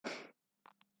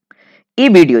ഈ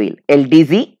വീഡിയോയിൽ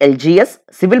LDC, LGS,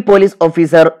 civil police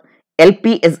officer,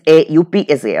 LPSA,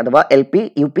 UPSA അഥവാ LP,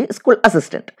 UP school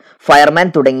assistant, fireman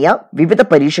തുടങ്ങിയ വിവിധ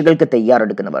പരീക്ഷകൾക്ക്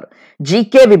തയ്യാറെടുക്കുന്നവർ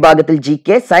GK വിഭാഗത്തിൽ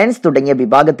GK, സയൻസ് തുടങ്ങിയ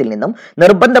വിഭാഗത്തിൽ നിന്നും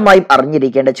നിർബന്ധമായും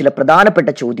അറിഞ്ഞിരിക്കേണ്ട ചില പ്രധാനപ്പെട്ട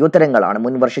ചോദ്യോത്തരങ്ങളാണ്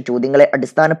മുൻവർഷ ചോദ്യങ്ങളെ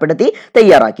അടിസ്ഥാനപ്പെടുത്തി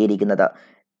തയ്യാറാക്കിയിരിക്കുന്നത്.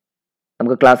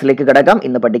 നമുക്ക് ക്ലാസ്സിലേക്ക് കടക്കാം.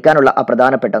 ഇന്ന് പഠിക്കാനുള്ള ആ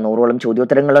പ്രധാനപ്പെട്ട 100ഓളം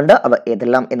ചോദ്യോത്തരങ്ങളുണ്ട്. അവ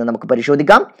ഏതെല്ലാം എന്ന് നമുക്ക്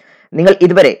പരിശോധിക്കാം. നിങ്ങൾ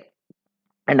ഇതുവരെ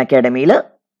അൺഅക്കാഡമിയിൽ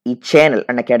ഈ channel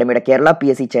അൺഅക്കാഡമിയുടെ Kerala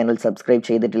PSC channel subscribe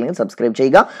ചെയ്തിട്ടില്ലെങ്കിൽ സബ്സ്ക്രൈബ്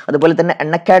ചെയ്യുക. അതുപോലെ തന്നെ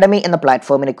അൺഅക്കാഡമി എന്ന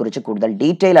പ്ലാറ്റ്ഫോമിനെ കുറിച്ച് കൂടുതൽ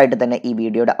ഡീറ്റെയിൽ ആയിട്ട് തന്നെ ഈ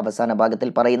വീഡിയോയുടെ അവസാന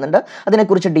ഭാഗത്തിൽ പറയുന്നുണ്ട്.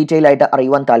 അതിനെക്കുറിച്ച് ഡീറ്റെയിൽ ആയിട്ട്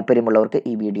അറിയുവാൻ താല്പര്യമുള്ളവർക്ക്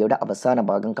ഈ വീഡിയോയുടെ അവസാന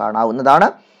ഭാഗം കാണാവുന്നതാണ്.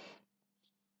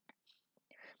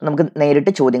 നമുക്ക്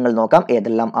നേരിട്ട് ചോദ്യങ്ങൾ നോക്കാം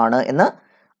ഏതെല്ലാം ആണ് എന്ന്.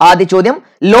 ആദ്യ ചോദ്യം,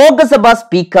 ലോകസഭാ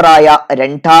സ്പീക്കറായ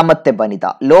രണ്ടാമത്തെ വനിത.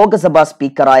 ലോകസഭാ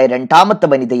സ്പീക്കറായ രണ്ടാമത്തെ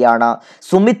വനിതയാണ്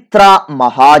സുമിത്ര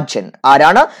മഹാജൻ.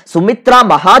 ആരാണ്? സുമിത്ര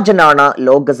മഹാജനാണ്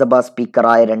ലോകസഭാ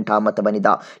സ്പീക്കറായ രണ്ടാമത്തെ വനിത.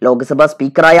 ലോകസഭാ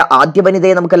സ്പീക്കറായ ആദ്യ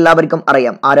വനിതയെ നമുക്ക് എല്ലാവർക്കും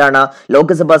അറിയാം. ആരാണ്?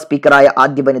 ലോകസഭാ സ്പീക്കറായ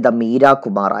ആദ്യ വനിത മീരാ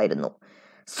കുമാർ ആയിരുന്നു.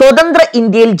 സ്വതന്ത്ര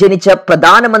ഇന്ത്യയിൽ ജനിച്ച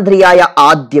പ്രധാനമന്ത്രിയായ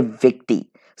ആദ്യ വ്യക്തി.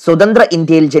 സ്വതന്ത്ര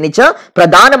ഇന്ത്യയിൽ ജനിച്ച്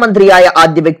പ്രധാനമന്ത്രിയായ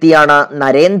ആദ്യ വ്യക്തിയാണ്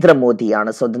നരേന്ദ്രമോദിയാണ്.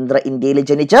 സ്വതന്ത്ര ഇന്ത്യയിൽ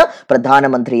ജനിച്ച്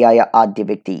പ്രധാനമന്ത്രിയായ ആദ്യ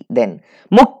വ്യക്തി. ദെൻ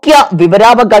മുഖ്യ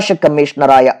വിവരാവകാശ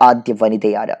കമ്മീഷണറായ ആദ്യ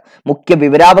വനിതയാര്? മുഖ്യ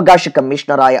വിവരാവകാശ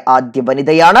കമ്മീഷണറായ ആദ്യ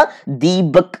വനിതയാണ്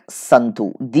ദീപക് സന്ധു.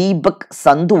 ദീപക്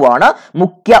സന്ധുവാണ്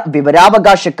മുഖ്യ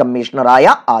വിവരാവകാശ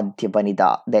കമ്മീഷണറായ ആദ്യ വനിത.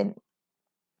 ദെൻ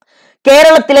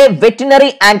കേരളത്തിലെ വെറ്റിനറി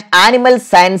ആൻഡ് ആനിമൽ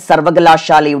സയൻസ്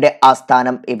സർവകലാശാലയുടെ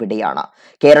ആസ്ഥാനം എവിടെയാണ്?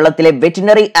 കേരളത്തിലെ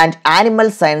വെറ്റിനറി ആൻഡ് ആനിമൽ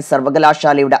സയൻസ്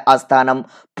സർവകലാശാലയുടെ ആസ്ഥാനം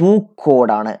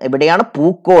പൂക്കോടാണ്. എവിടെയാണ്?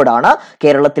 പൂക്കോടാണ്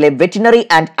കേരളത്തിലെ വെറ്റിനറി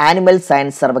ആൻഡ് ആനിമൽ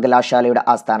സയൻസ് സർവകലാശാലയുടെ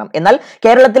ആസ്ഥാനം. എന്നാൽ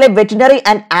കേരളത്തിലെ veterinary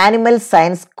and animal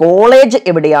science college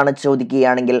എവിടെയാണ്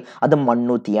ചോദിക്കുകയാണെങ്കിൽ അത്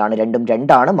മണ്ണൂത്തിയാണ്. രണ്ടും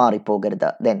രണ്ടാണ്, മാറിപ്പോകരുത്.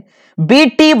 ദെൻ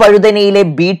BT വഴുതനയിലെ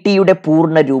BTയുടെ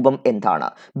പൂർണ്ണ രൂപം എന്താണ്?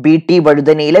 BT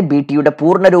വഴുതനയിലെ BTയുടെ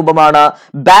പൂർണ്ണ രൂപമാണ്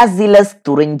ബാസിലസ്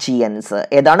തുറിഞ്ചിയൻസ്.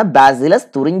 ഏതാണ്? ബാസിലസ്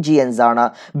തുറിഞ്ചിയൻസ് ആണ്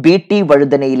BT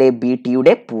വഴുതനയിലെ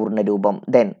BTയുടെ പൂർണ്ണ രൂപം.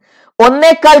 ദെൻ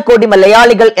 1.25 കോടി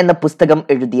മലയാളികൾ എന്ന പുസ്തകം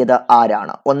എഴുതിയത്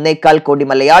ആരാണ്? 1.25 കോടി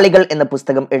മലയാളികൾ എന്ന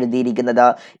പുസ്തകം എഴുതിയിരിക്കുന്നത്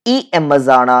EMS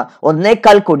ആണ്.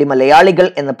 1.25 കോടി മലയാളികൾ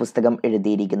എന്ന പുസ്തകം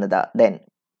എഴുതിയിരിക്കുന്നത്. ദെൻ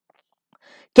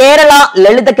കേരള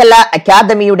ലളിതകലാ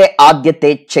അക്കാദമിയുടെ ആദ്യത്തെ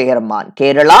ചെയർമാൻ.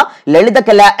 കേരള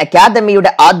ലളിതകലാ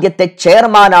അക്കാദമിയുടെ ആദ്യത്തെ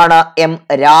ചെയർമാനാണ് M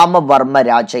രാമവർമ്മ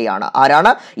രാജയാണ്.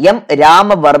 ആരാണ്? M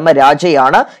രാമവർമ്മ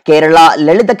രാജയാണ് കേരള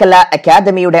ലളിതകലാ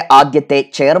അക്കാദമിയുടെ ആദ്യത്തെ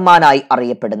ചെയർമാനായി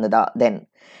അറിയപ്പെടുന്നത്. ദെൻ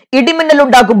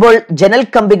ഇടിമിന്നലുണ്ടാകുമ്പോൾ ജനൽ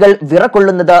കമ്പികൾ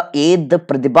വിറകൊള്ളുന്നത് ഏത്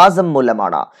പ്രതിഭാസം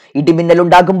മൂലമാണ്?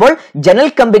 ഇടിമിന്നലുണ്ടാകുമ്പോൾ ജനൽ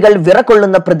കമ്പികൾ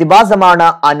വിറകൊള്ളുന്ന പ്രതിഭാസമാണ്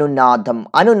അനുനാദം.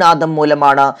 അനുനാദം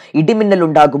മൂലമാണ്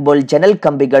ഇടിമിന്നലുണ്ടാകുമ്പോൾ ജനൽ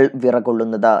കമ്പികൾ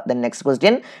വിറകൊള്ളുന്നത്. ദെൻ നെക്സ്റ്റ്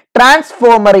ക്വസ്റ്റ്യൻ,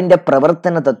 ട്രാൻസ്ഫോമറിന്റെ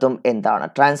പ്രവർത്തന തത്വം എന്താണ്?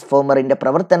 ട്രാൻസ്ഫോമറിന്റെ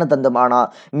പ്രവർത്തന തത്വമാണ്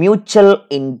മ്യൂച്വൽ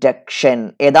ഇൻഡക്ഷൻ.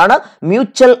 ഏതാണ്?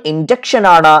 മ്യൂച്വൽ ഇൻഡക്ഷൻ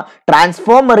ആണ്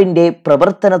ട്രാൻസ്ഫോമറിന്റെ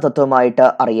പ്രവർത്തന തത്വമായിട്ട്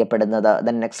അറിയപ്പെടുന്നത്.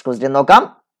 ദെൻ നെക്സ്റ്റ് ക്വസ്റ്റ്യൻ നോക്കാം.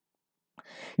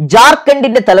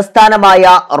 ജാർഖണ്ഡിന്റെ തലസ്ഥാനമായ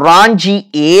റാഞ്ചി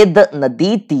ഏത്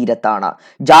നദീതീരത്താണ്?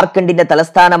 ജാർഖണ്ഡിന്റെ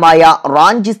തലസ്ഥാനമായ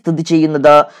റാഞ്ചി സ്ഥിതി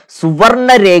ചെയ്യുന്നത്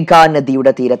സുവർണരേഖ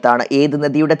നദിയുടെ തീരത്താണ്. ഏത്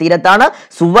നദിയുടെ തീരത്താണ്?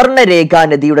 സുവർണരേഖ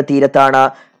നദിയുടെ തീരത്താണ്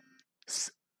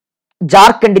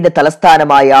ജാർഖണ്ഡിന്റെ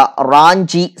തലസ്ഥാനമായ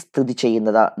റാഞ്ചി സ്ഥിതി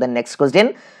ചെയ്യുന്നത്. ദെൻ നെക്സ്റ്റ് ക്വസ്റ്റ്യൻ,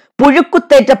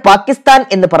 പുഴുക്കുത്തേറ്റ പാകിസ്ഥാൻ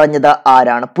എന്ന് പറഞ്ഞത്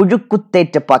ആരാണ്?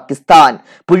 പുഴുക്കുത്തേറ്റ പാകിസ്ഥാൻ.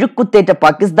 പുഴുക്കുത്തേറ്റ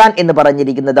പാകിസ്ഥാൻ എന്ന്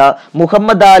പറഞ്ഞിരിക്കുന്നത്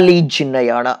മുഹമ്മദ് അലി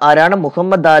ജിന്നയാണ്. ആരാണ്?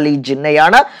 മുഹമ്മദ് അലി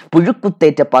ജിന്നയാണ്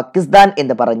പുഴുക്കുത്തേറ്റ പാകിസ്ഥാൻ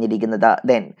എന്ന് പറഞ്ഞിരിക്കുന്നത്.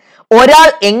 ദെൻ ഒരാൾ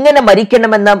എങ്ങനെ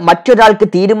മരിക്കണമെന്ന് മറ്റൊരാൾക്ക്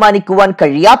തീരുമാനിക്കുവാൻ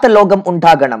കഴിയാത്ത ലോകം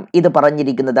ഉണ്ടാകണം. ഇത്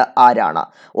പറഞ്ഞിരിക്കുന്നത് ആരാണ്?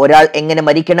 ഒരാൾ എങ്ങനെ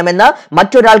മരിക്കണമെന്ന്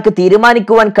മറ്റൊരാൾക്ക്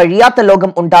തീരുമാനിക്കുവാൻ കഴിയാത്ത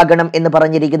ലോകം ഉണ്ടാകണം എന്ന്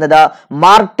പറഞ്ഞിരിക്കുന്നത്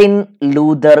മാർട്ടിൻ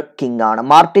ലൂതർ കിങ് ആണ്.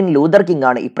 മാർട്ടിൻ ലൂതർ കിങ്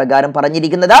ആണ് ഇപ്രകാരം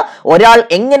പറഞ്ഞിരിക്കുന്നത്. ഒരാൾ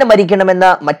എങ്ങനെ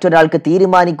മരിക്കണമെന്ന് മറ്റൊരാൾക്ക്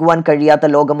തീരുമാനിക്കുവാൻ കഴിയാത്ത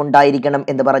ലോകം ഉണ്ടായിരിക്കണം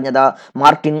എന്ന് പറഞ്ഞത്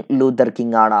മാർട്ടിൻ ലൂതർ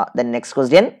കിങ് ആണ്. ദെൻ നെക്സ്റ്റ്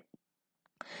ക്വസ്റ്റ്യൻ,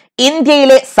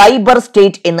 ഇന്ത്യയിലെ സൈബർ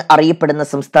സ്റ്റേറ്റ് എന്ന് അറിയപ്പെടുന്ന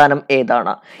സംസ്ഥാനം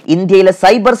ഏതാണ്? ഇന്ത്യയിലെ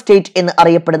സൈബർ സ്റ്റേറ്റ് എന്ന്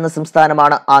അറിയപ്പെടുന്ന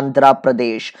സംസ്ഥാനമാണ്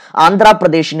ആന്ധ്രാപ്രദേശ്.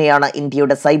 ആന്ധ്രാപ്രദേശിനെയാണ്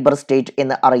ഇന്ത്യയുടെ സൈബർ സ്റ്റേറ്റ്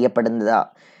എന്ന് അറിയപ്പെടുന്നത്.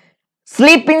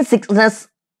 സ്ലീപ്പിംഗ് സിക്നസ്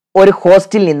ഒരു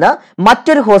ഹോസ്റ്റിൽ നിന്ന്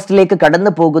മറ്റൊരു ഹോസ്റ്റിലേക്ക്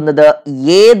കടന്നു പോകുന്നത്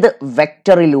ഏത്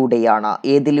വെക്ടറിലൂടെയാണ്?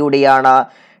 ഏതിലൂടെയാണ്?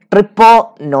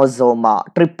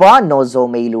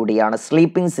 ട്രിപ്പാനോസോമയിലൂടെയാണ്.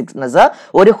 സ്ലീപ്പിംഗ് സിക്നസ്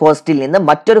ഒരു ഹോസ്റ്റിൽ നിന്ന്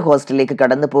മറ്റൊരു ഹോസ്റ്റിലേക്ക്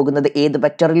കടന്നു പോകുന്നത് ഏത്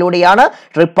വെക്ടറിലൂടെയാണ്?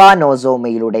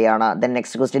 ട്രിപ്പാനോസോമയിലൂടെയാണ്. ദെൻ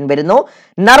നെക്സ്റ്റ് ക്വസ്റ്റ്യൻ വരുന്നു,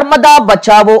 നർമ്മദ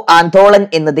ബച്ചാവോ ആന്തോളൻ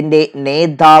എന്നതിന്റെ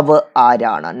നേതാവ്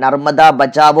ആരാണ്? നർമ്മദ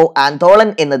ബച്ചാവോ ആന്തോളൻ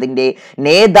എന്നതിന്റെ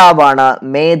നേതാവാണ്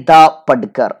മേധാ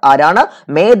പട്കർ. ആരാണ്?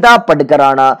 മേധാ പട്കർ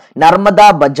ആണ് നർമ്മദ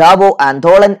ബച്ചാവോ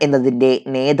ആന്തോളൻ എന്നതിന്റെ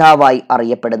നേതാവായി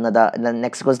അറിയപ്പെടുന്നത്.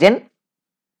 Next question,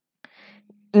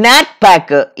 നാറ്റ്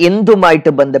pack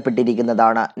എന്തുമായിട്ട്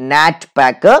ബന്ധപ്പെട്ടിരിക്കുന്നതാണ്? നാറ്റ്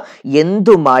പാക്ക്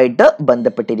എന്തുമായിട്ട്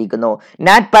ബന്ധപ്പെട്ടിരിക്കുന്നു?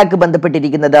 നാറ്റ് പാക്ക്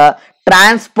ബന്ധപ്പെട്ടിരിക്കുന്നത്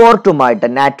ട്രാൻസ്പോർട്ടുമായിട്ട്.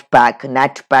 നാറ്റ് പാക്ക്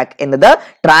എന്നത്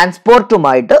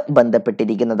ട്രാൻസ്പോർട്ടുമായിട്ട്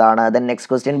ബന്ധപ്പെട്ടിരിക്കുന്നതാണ്. ദെൻ നെക്സ്റ്റ്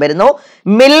ക്വസ്റ്റ്യൻ വരുന്നു,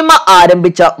 മിൽമ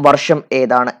ആരംഭിച്ച വർഷം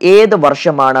ഏതാണ്? ഏത്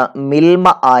വർഷമാണ് മിൽമ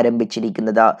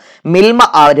ആരംഭിച്ചിരിക്കുന്നത്? മിൽമ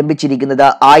ആരംഭിച്ചിരിക്കുന്നത്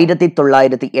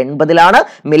 1980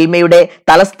 മിൽമയുടെ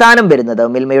തലസ്ഥാനം വരുന്നത്,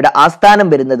 മിൽമയുടെ ആസ്ഥാനം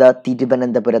വരുന്നത്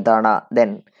തിരുവനന്തപുരത്താണ്.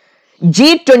 ദെൻ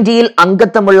G20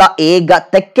 അംഗത്വമുള്ള ഏക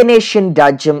തെക്കനേഷ്യൻ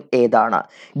രാജ്യം ഏതാണ്?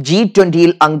 G20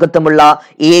 അംഗത്വമുള്ള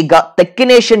ഏക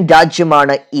തെക്കനേഷ്യൻ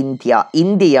രാജ്യമാണ് ഇന്ത്യ.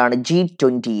 ഇന്ത്യയാണ്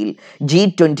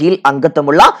G20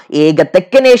 അംഗത്വമുള്ള ഏക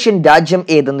തെക്കനേഷ്യൻ രാജ്യം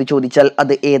ഏതെന്ന് ചോദിച്ചാൽ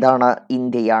അത് ഏതാണ്?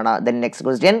 ഇന്ത്യയാണ്. Then next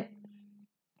question,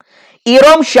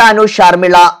 Irom Shanu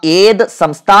Sharmila ഏത്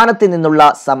സംസ്ഥാനത്ത് നിന്നുള്ള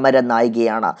സമര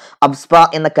നായികയാണ്? അബ്സ്പ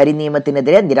എന്ന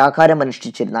കരിനിയമത്തിനെതിരെ നിരാഹാരം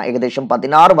അനുഷ്ഠിച്ചിരുന്ന, ഏകദേശം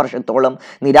 16 വർഷത്തോളം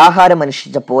നിരാഹാരം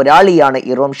അനുഷ്ഠിച്ച പോരാളിയാണ്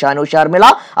ഇറോം ഷാനു ഷർമിള.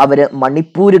 അവര്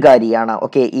മണിപ്പൂരുകാരിയാണ്.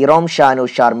 ഓക്കെ, ഇറോം ഷാനു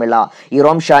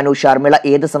ഷർമിള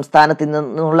ഏത് സംസ്ഥാനത്ത്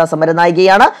നിന്നുള്ള സമര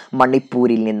നായികയാണ്?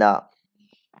 മണിപ്പൂരിൽ നിന്ന്.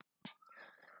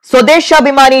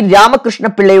 സ്വദേശാഭിമാനി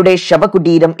രാമകൃഷ്ണപിള്ളയുടെ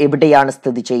ശവകുടീരം എവിടെയാണ്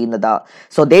സ്ഥിതി ചെയ്യുന്നത്?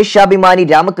 സ്വദേശാഭിമാനി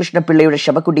രാമകൃഷ്ണപിള്ളയുടെ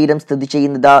ശവകുടീരം സ്ഥിതി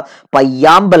ചെയ്യുന്നത്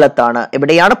പയ്യാമ്പലത്താണ്.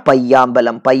 എവിടെയാണ്?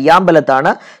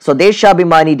 പയ്യാമ്പലത്താണ്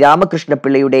സ്വദേശാഭിമാനി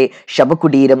രാമകൃഷ്ണപിള്ളയുടെ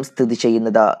ശവകുടീരം സ്ഥിതി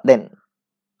ചെയ്യുന്നത്. Then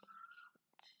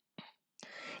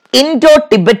Indo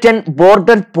Tibetan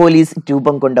border police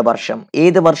രൂപം കൊണ്ട വർഷം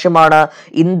ഏത് വർഷമാണ്?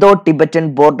 ഇൻഡോ ടിബറ്റൻ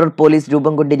ബോർഡർ പോലീസ്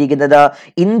രൂപം കൊണ്ടിരിക്കുന്നത്,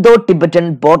 ഇൻഡോ ടിബറ്റൻ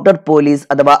ബോർഡർ പോലീസ്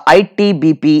അഥവാ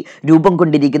ITBP രൂപം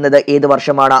കൊണ്ടിരിക്കുന്നത് ഏത്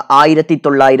വർഷമാണ്?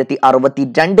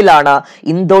 1962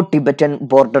 Indo Tibetan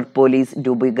border police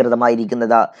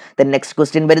രൂപീകൃതമായിരിക്കുന്നത്. Next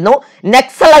question വരുന്നു,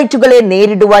 നക്സലൈറ്റുകളെ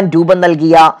നേരിടുവാൻ രൂപം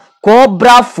നൽകിയ കോബ്ര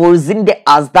ഫോഴ്സിന്റെ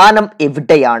ആസ്ഥാനം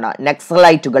എവിടെയാണ്?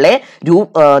 നക്സലൈറ്റുകളെ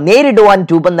നേരിടുവാൻ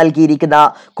രൂപം നൽകിയിരിക്കുന്ന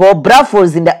കോബ്ര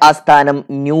ഫോഴ്സിന്റെ ആസ്ഥാനം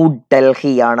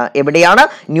ന്യൂഡൽഹിയാണ്. എവിടെയാണ്?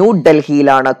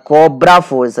 ന്യൂഡൽഹിയിലാണ് കോബ്ര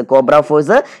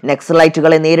ഫോഴ്സ്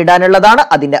നക്സലൈറ്റുകളെ നേരിടാനുള്ളതാണ്.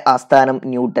 അതിന്റെ ആസ്ഥാനം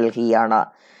ന്യൂഡൽഹിയാണ്.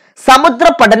 സമുദ്ര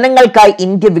പഠനങ്ങൾക്കായി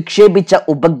ഇന്ത്യ വിക്ഷേപിച്ച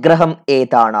ഉപഗ്രഹം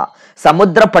ഏതാണ്?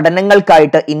 സമുദ്ര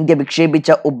പഠനങ്ങൾക്കായിട്ട് ഇന്ത്യ വിക്ഷേപിച്ച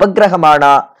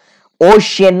ഉപഗ്രഹമാണ്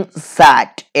ഓഷ്യൻ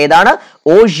സാറ്റ്. ഏതാണ്?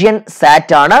 ഓഷ്യൻ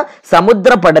സാറ്റ് ആണ്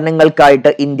സമുദ്ര പഠനങ്ങൾക്കായിട്ട്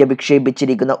ഇന്ത്യ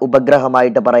വിക്ഷേപിച്ചിരിക്കുന്ന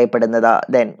ഉപഗ്രഹമായിട്ട് പറയപ്പെടുന്നത്.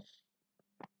 ദെൻ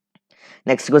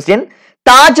നെക്സ്റ്റ് ക്വസ്റ്റ്യൻ,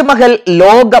 താജ്മഹൽ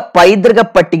ലോക പൈതൃക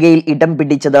പട്ടികയിൽ ഇടം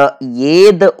പിടിച്ചത്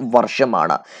ഏത്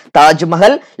വർഷമാണ്?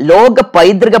 താജ്മഹൽ ലോക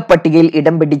പൈതൃക പട്ടികയിൽ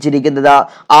ഇടം പിടിച്ചിരിക്കുന്നത്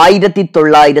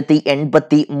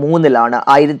 1983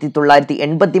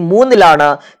 1983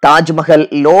 താജ്മഹൽ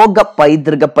ലോക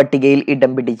പൈതൃക പട്ടികയിൽ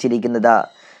ഇടം പിടിച്ചിരിക്കുന്നത്.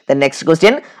 നെക്സ്റ്റ്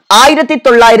ക്വസ്റ്റ്യൻ,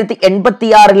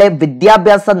 1986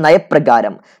 വിദ്യാഭ്യാസ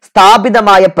നയപ്രകാരം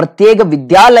സ്ഥാപിതമായ പ്രത്യേക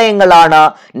വിദ്യാലയങ്ങളാണ്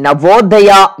നവോദയ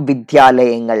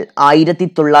വിദ്യാലയങ്ങൾ.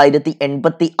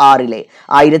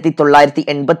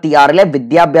 1986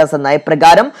 വിദ്യാഭ്യാസ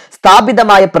നയപ്രകാരം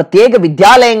സ്ഥാപിതമായ പ്രത്യേക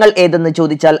വിദ്യാലയങ്ങൾ ഏതെന്ന്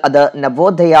ചോദിച്ചാൽ അത്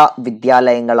നവോദയ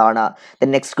വിദ്യാലയങ്ങളാണ്.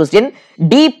 നെക്സ്റ്റ് ക്വസ്റ്റ്യൻ,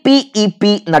 DPEP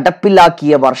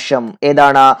നടപ്പിലാക്കിയ വർഷം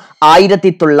ഏതാണ്?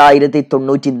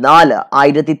 1994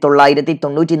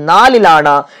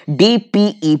 1994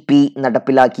 DPEP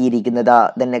നടപ്പിലാക്കിയിരിക്കുന്നത്.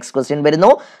 നെക്സ്റ്റ് ക്വസ്റ്റ്യൻ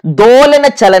വരുന്നു, ദോലന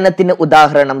ചലനത്തിന്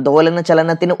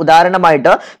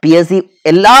ഉദാഹരണമായിട്ട് PSC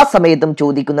എല്ലാ സമയത്തും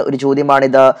ചോദിക്കുന്ന ഒരു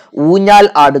ചോദ്യമാണിത്. ഊഞ്ഞാൽ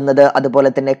ആടുന്നത്, അതുപോലെ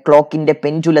തന്നെ ക്ലോക്കിന്റെ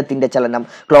പെൻഡുലത്തിന്റെ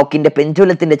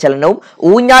ചലനവും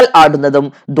ഊഞ്ഞാൽ ആടുന്നതും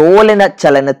ദോലന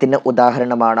ചലനത്തിന്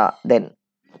ഉദാഹരണമാണ്.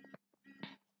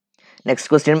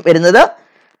 നെക്സ്റ്റ് ക്വസ്റ്റ്യൻ വരുന്നത്,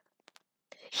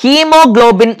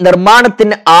 ഹീമോഗ്ലോബിൻ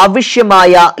നിർമ്മാണത്തിന്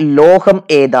ആവശ്യമായ ലോഹം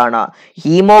ഏതാണ്?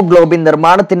 ഹീമോഗ്ലോബിൻ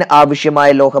നിർമ്മാണത്തിന് ആവശ്യമായ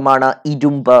ലോഹമാണ്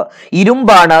ഇരുമ്പ്.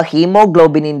 ഇരുമ്പാണ്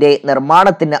ഹീമോഗ്ലോബിനിന്റെ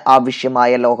നിർമ്മാണത്തിന്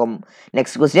ആവശ്യമായ ലോഹം.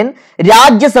 നെക്സ്റ്റ് ക്വസ്റ്റ്യൻ,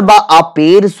 രാജ്യസഭ ആ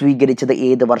പേര് സ്വീകരിച്ചത്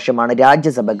ഏത് വർഷമാണ്?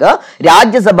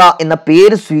 രാജ്യസഭ എന്ന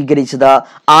പേര് സ്വീകരിച്ചത്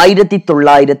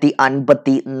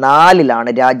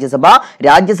 1954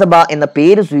 രാജ്യസഭ എന്ന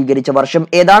പേര് സ്വീകരിച്ച വർഷം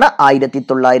ഏതാണ്?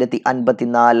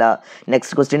 1954.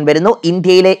 നെക്സ്റ്റ് ക്വസ്റ്റ്യൻ വരുന്നു,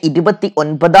 ഇന്ത്യയിൽ ഇന്ത്യയിലെ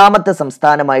 29ാമത്തെ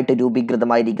സംസ്ഥാനമായിട്ട്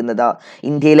രൂപീകൃതമായിരിക്കുന്നത്?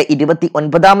 ഇന്ത്യയിലെ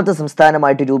 29ാമത്തെ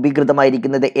സംസ്ഥാനമായിട്ട്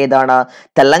രൂപീകൃതമായിരിക്കുന്നത് ഏതാണ്?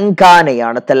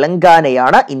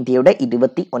 തെലങ്കാനയാണ് ഇന്ത്യയുടെ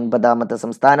 29ാമത്തെ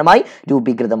സംസ്ഥാനമായി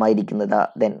രൂപീകൃതമായിരിക്കുന്നത്.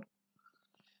 ദെൻ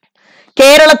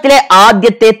കേരളത്തിലെ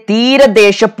ആദ്യത്തെ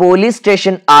തീരദേശ പോലീസ്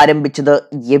സ്റ്റേഷൻ ആരംഭിച്ചത്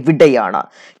എവിടെയാണ്?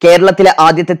 കേരളത്തിലെ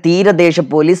ആദ്യത്തെ തീരദേശ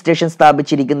പോലീസ് സ്റ്റേഷൻ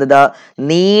സ്ഥാപിച്ചിരിക്കുന്നത്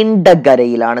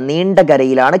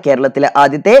നീണ്ടകരയിലാണ് കേരളത്തിലെ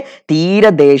ആദ്യത്തെ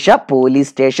തീരദേശ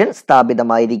police station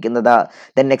സ്ഥാപിതമായിരിക്കുന്നത്.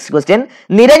 Then next question,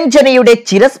 നിരഞ്ജനയുടെ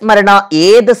Chirasmarana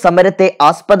ഏത് സമരത്തെ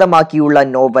ആസ്പദമാക്കിയുള്ള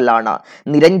നോവലാണ്?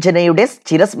 നിരഞ്ജനയുടെ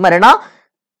ചിരസ്മരണ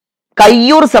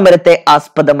കയ്യൂർ സമരത്തെ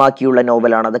ആസ്പദമാക്കിയുള്ള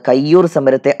നോവലാണ്. അത് കയ്യൂർ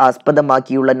സമരത്തെ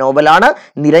ആസ്പദമാക്കിയുള്ള നോവലാണ്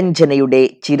നിരഞ്ജനയുടെ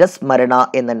ചിരസ്മരണ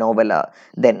എന്ന നോവല്.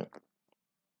 ദെൻ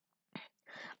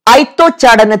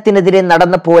ഐത്തോച്ചാടനത്തിനെതിരെ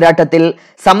നടന്ന പോരാട്ടത്തിൽ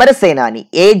സമരസേനാനി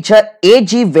എ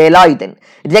ജി വേലായുധൻ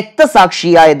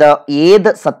രക്തസാക്ഷിയായത് ഏത്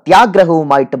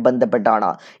സത്യാഗ്രഹവുമായിട്ട് ബന്ധപ്പെട്ടാണ്?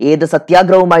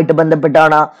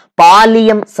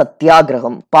 പാലിയം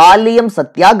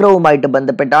സത്യാഗ്രഹവുമായിട്ട്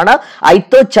ബന്ധപ്പെട്ടാണ്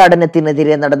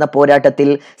ഐത്തോച്ചാടനത്തിനെതിരെ നടന്ന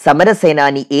പോരാട്ടത്തിൽ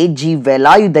സമരസേനാനി A G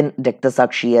Velayudhan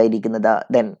രക്തസാക്ഷിയായിരിക്കുന്നത്.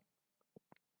 Then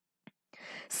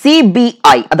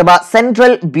CBI അഥവാ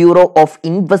സെൻട്രൽ ബ്യൂറോ ഓഫ്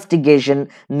ഇൻവെസ്റ്റിഗേഷൻ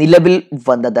നിലവിൽ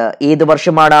വന്നത് ഏത്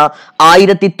വർഷമാണ്?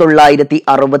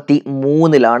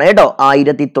 1963 കേട്ടോ.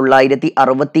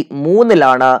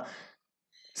 1963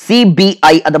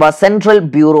 CBI അഥവാ സെൻട്രൽ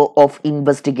ബ്യൂറോ ഓഫ്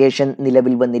ഇൻവെസ്റ്റിഗേഷൻ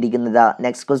നിലവിൽ വന്നിരിക്കുന്നത്.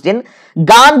 നെക്സ്റ്റ് ക്വസ്റ്റ്യൻ,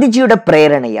 ഗാന്ധിജിയുടെ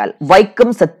പ്രേരണയാൽ വൈക്കം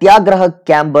സത്യാഗ്രഹ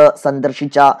ക്യാമ്പ്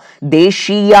സന്ദർശിച്ച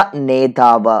ദേശീയ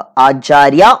നേതാവ്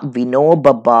ആചാര്യ വിനോബ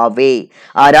ഭാവെ.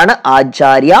 ആരാണ്?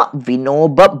 ആചാര്യ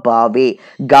വിനോബ ഭാവെ.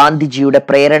 ഗാന്ധിജിയുടെ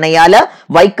പ്രേരണയാൽ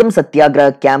വൈക്കം സത്യാഗ്രഹ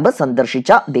ക്യാമ്പ്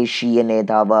സന്ദർശിച്ച ദേശീയ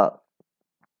നേതാവ്.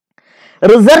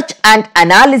 റിസർച്ച് ആൻഡ്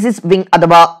അനാലിസിസ് വിങ്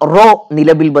അഥവാ റോ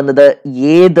നിലവിൽ വന്നത്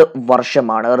ഏത്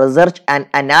വർഷമാണ്? റിസർച്ച് ആൻഡ്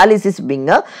അനാലിസിസ്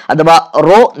വിങ് അഥവാ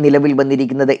റോ നിലവിൽ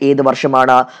വന്നിരിക്കുന്നത് ഏത്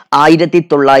വർഷമാണ്?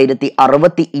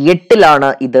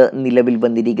 1968 ഇത് നിലവിൽ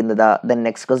വന്നിരിക്കുന്നത്. ദെൻ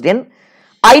നെക്സ്റ്റ് ക്വസ്റ്റ്യൻ,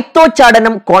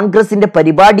 ഐത്തോച്ചാടനം കോൺഗ്രസിന്റെ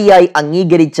പരിപാടിയായി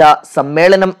അംഗീകരിച്ച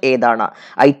സമ്മേളനം ഏതാണ്?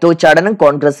 ഐത്തോച്ചാടനം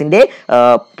കോൺഗ്രസിന്റെ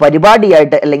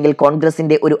പരിപാടിയായിട്ട് അല്ലെങ്കിൽ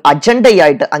കോൺഗ്രസിന്റെ ഒരു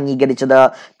അജണ്ടയായിട്ട് അംഗീകരിച്ചത്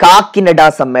കാക്കിനഡ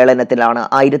സമ്മേളനത്തിലാണ്.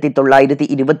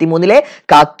 1923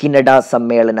 കാക്കിനഡ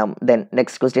സമ്മേളനം. ദെൻ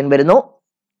നെക്സ്റ്റ് ക്വസ്റ്റ്യൻ വരുന്നു,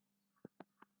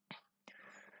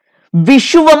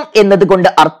 വിഷുവം എന്നതുകൊണ്ട്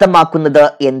അർത്ഥമാക്കുന്നത്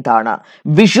എന്താണ്?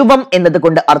 വിഷുവം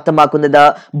എന്നതുകൊണ്ട് അർത്ഥമാക്കുന്നത്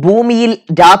ഭൂമിയിൽ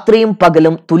രാത്രിയും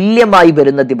പകലും തുല്യമായി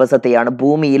വരുന്ന ദിവസത്തെയാണ്.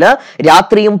 ഭൂമിയിൽ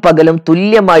രാത്രിയും പകലും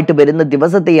തുല്യമായിട്ട് വരുന്ന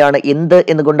ദിവസത്തെയാണ് എന്ത്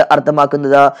എന്നുകൊണ്ട്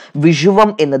അർത്ഥമാക്കുന്നത്?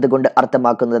 വിഷുവം എന്നതുകൊണ്ട്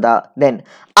അർത്ഥമാക്കുന്നത്. ദെൻ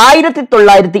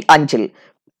 1905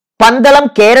 പന്തളം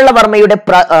കേരളവർമ്മയുടെ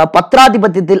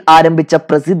പത്രാധിപത്യത്തിൽ ആരംഭിച്ച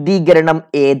പ്രസിദ്ധീകരണം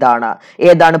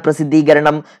ഏതാണ്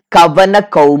പ്രസിദ്ധീകരണം? കവന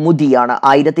കൗമുദിയാണ്.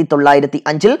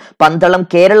 1905 പന്തളം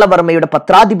കേരളവർമ്മയുടെ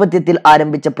പത്രാധിപത്യത്തിൽ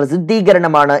ആരംഭിച്ച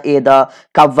പ്രസിദ്ധീകരണമാണ് ഏത്?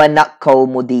 കവന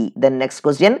കൗമുദി. ദെൻ നെക്സ്റ്റ്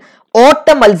ക്വസ്റ്റ്യൻ, ഓട്ട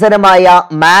മത്സരമായ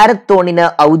മാരത്തോണിന്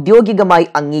ഔദ്യോഗികമായി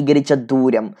അംഗീകരിച്ച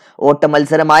ദൂരം. ഓട്ട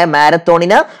മത്സരമായ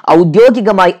മാരത്തോണിന്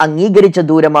ഔദ്യോഗികമായി അംഗീകരിച്ച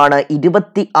ദൂരമാണ്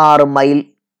 26 മൈൽ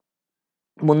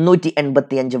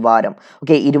 385 വാരം.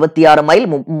 ഓക്കെ, 26 മൈൽ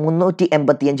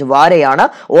 385 വാരയാണ്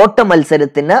ഓട്ട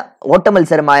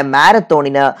മത്സരമായ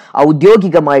മാരത്തോണിന്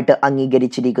ഔദ്യോഗികമായിട്ട്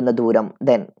അംഗീകരിച്ചിരിക്കുന്ന ദൂരം.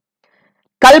 ദെൻ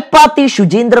കൽപ്പാത്തി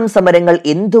ശുചീന്ദ്രം സമരങ്ങൾ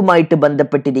എന്തുമായിട്ട്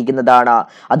ബന്ധപ്പെട്ടിരിക്കുന്നതാണ്?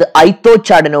 അത്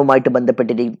ഐത്തോച്ചാടനവുമായിട്ട്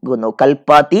ബന്ധപ്പെട്ടിരിക്കുന്നു.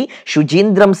 കൽപ്പാത്തി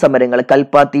ശുചീന്ദ്രം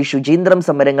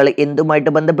സമരങ്ങൾ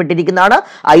എന്തുമായിട്ട് ബന്ധപ്പെട്ടിരിക്കുന്നതാണ്?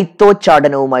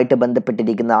 ഐത്തോച്ചാടനവുമായിട്ട്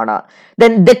ബന്ധപ്പെട്ടിരിക്കുന്നതാണ്.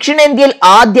 ദെൻ ദക്ഷിണേന്ത്യയിൽ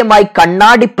ആദ്യമായി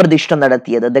കണ്ണാടി പ്രതിഷ്ഠ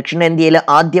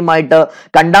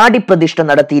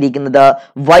നടത്തിയിരിക്കുന്നത്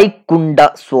വൈകുണ്ഠ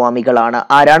സ്വാമികളാണ്.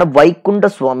 ആരാണ്? വൈകുണ്ഠ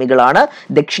സ്വാമികളാണ്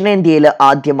ദക്ഷിണേന്ത്യയിൽ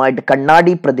ആദ്യമായിട്ട്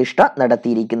കണ്ണാടി പ്രതിഷ്ഠ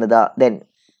നടത്തിയിരിക്കുന്നത്. ദെൻ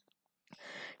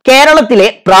കേരളത്തിലെ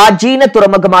പ്രാചീന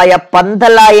തുറമുഖമായ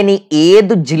പന്തലായനി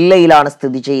ഏതു ജില്ലയിലാണ്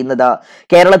സ്ഥിതി ചെയ്യുന്നത്?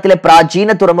 കേരളത്തിലെ പ്രാചീന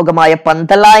തുറമുഖമായ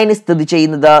പന്തലായനി സ്ഥിതി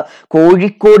ചെയ്യുന്നത്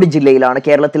കോഴിക്കോട് ജില്ലയിലാണ്.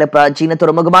 കേരളത്തിലെ പ്രാചീന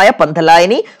തുറമുഖമായ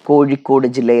പന്തലായനി കോഴിക്കോട്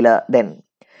ജില്ലയിൽ. ദെൻ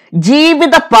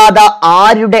ജീവിതപാത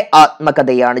ആരുടെ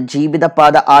ആത്മകഥയാണ്?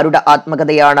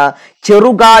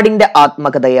 ചെറുകാടിന്റെ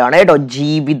ആത്മകഥയാണ് കേട്ടോ.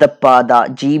 ജീവിതപാത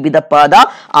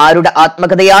ആരുടെ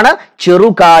ആത്മകഥയാണ്?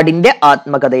 ചെറുകാടിന്റെ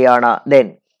ആത്മകഥയാണ്. ദെൻ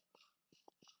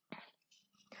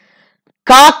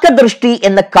കാക്കദൃഷ്ടി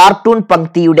എന്ന കാർട്ടൂൺ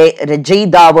പംക്തിയുടെ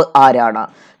രചയിതാവ് ആരാണ്?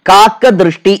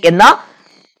 കാക്കദൃഷ്ടി എന്ന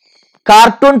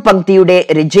കാർട്ടൂൺ പംക്തിയുടെ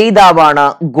രചയിതാവാണ്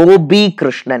ഗോപി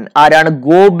കൃഷ്ണൻ. ആരാണ്?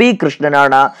 ഗോപി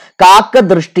കൃഷ്ണനാണ്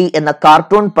കാക്കദൃഷ്ടി എന്ന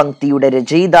കാർട്ടൂൺ പംക്തിയുടെ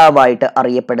രചയിതാവായിട്ട്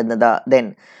അറിയപ്പെടുന്നത്. ദെൻ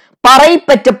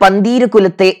പറയിപ്പറ്റ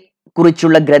പന്തീരുകുലത്തെ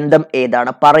കുറിച്ചുള്ള ഗ്രന്ഥം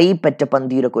ഏതാണ്? പറയിപ്പറ്റ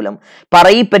പന്തീരകുലം.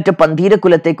 പറയിപ്പറ്റ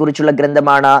പന്തീരകുലത്തെ കുറിച്ചുള്ള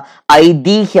ഗ്രന്ഥമാണ്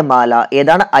ഐതിഹ്യമാല.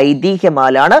 ഏതാണ്?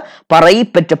 ഐതിഹ്യമാലാണ്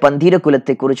പറയിപ്പറ്റ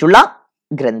പന്തീരകുലത്തെ കുറിച്ചുള്ള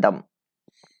ഗ്രന്ഥം.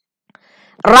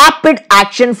 റാപ്പിഡ്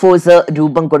ആക്ഷൻ ഫോഴ്സ്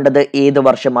രൂപം കൊണ്ടത് ഏത്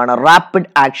വർഷമാണ്? റാപ്പിഡ്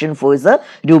ആക്ഷൻ ഫോഴ്സ്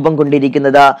രൂപം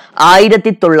കൊണ്ടിരിക്കുന്നത്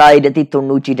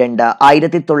 1992.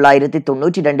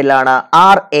 1992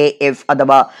 RAF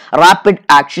അഥവാ റാപ്പിഡ്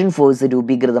ആക്ഷൻ ഫോഴ്സ്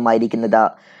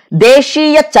രൂപീകൃതമായിരിക്കുന്നത്.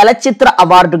 ദേശീയ ചലച്ചിത്ര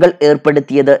അവാർഡുകൾ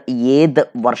ഏർപ്പെടുത്തിയത് ഏത്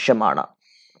വർഷമാണ്?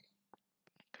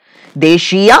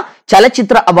 ദേശീയ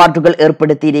ചലച്ചിത്ര അവാർഡുകൾ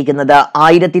ഏർപ്പെടുത്തിയിരിക്കുന്നത്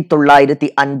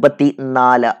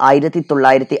 1954.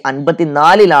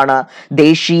 1954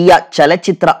 ദേശീയ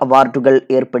ചലച്ചിത്ര അവാർഡുകൾ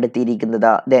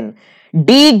ഏർപ്പെടുത്തിയിരിക്കുന്നത്. ദെൻ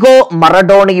ഡീഗോ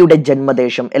മറഡോണയുടെ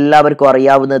ജന്മദേശം എല്ലാവർക്കും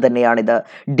അറിയാവുന്നത് തന്നെയാണിത്.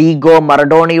 ഡീഗോ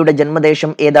മറഡോണയുടെ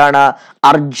ജന്മദേശം ഏതാണ്?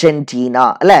 അർജന്റീന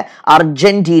അല്ലെ?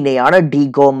 അർജന്റീനയാണ്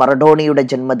ഡീഗോ മറഡോണയുടെ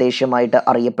ജന്മദേശമായിട്ട്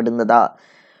അറിയപ്പെടുന്നത്.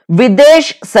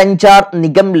 വിദേശ് സഞ്ചാർ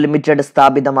നിഗം ലിമിറ്റഡ്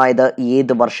സ്ഥാപിതമായത്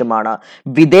ഏത് വർഷമാണ്?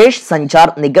 വിദേശ്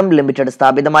സഞ്ചാർ നിഗം ലിമിറ്റഡ്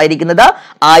സ്ഥാപിതമായിരിക്കുന്നത്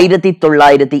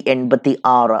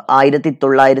 1986.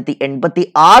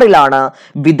 1986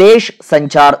 വിദേശ്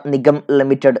സഞ്ചാർ നിഗം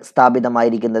ലിമിറ്റഡ്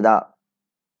സ്ഥാപിതമായിരിക്കുന്നത്.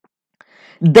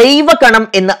 ദൈവകണം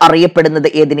എന്ന്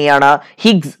അറിയപ്പെടുന്നത് ഏതിനെയാണ്?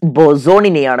 ഹിഗ്സ്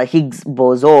ബോസോണിനെയാണ്.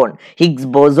 ഹിഗ്സ്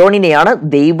ബോസോണിനെയാണ്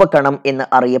ദൈവകണം എന്ന്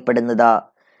അറിയപ്പെടുന്നത്.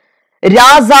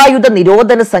 രാസായുധ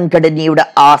നിരോധന സംഘടനയുടെ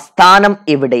ആസ്ഥാനം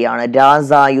എവിടെയാണ്?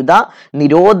 രാസായുധ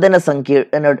നിരോധന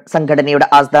സംഘടനയുടെ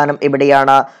ആസ്ഥാനം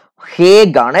എവിടെയാണ്?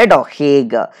 ഹേഗ് ആണ് കേട്ടോ.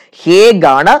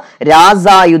 ഹേഗാണ്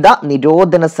രാസായുധ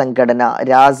നിരോധന സംഘടന.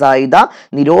 രാസായുധ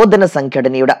നിരോധന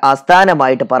സംഘടനയുടെ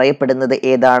ആസ്ഥാനമായിട്ട് പറയപ്പെടുന്നത്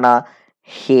ഏതാണ്?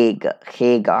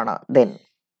 ഹേഗാണ്. ദെൻ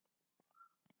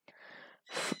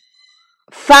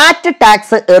ഫാറ്റ്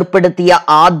ടാക്സ് ഏർപ്പെടുത്തിയ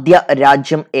ആദ്യ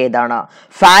രാജ്യം ഏതാണ്?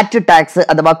 ഫാറ്റ് ടാക്സ്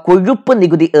അഥവാ കൊഴുപ്പ്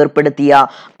നികുതി ഏർപ്പെടുത്തിയ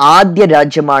ആദ്യ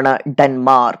രാജ്യമാണ്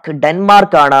ഡെൻമാർക്ക്.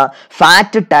 ഡെൻമാർക്കാണ്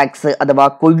ഫാറ്റ് ടാക്സ് അഥവാ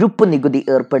കൊഴുപ്പ് നികുതി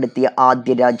ഏർപ്പെടുത്തിയ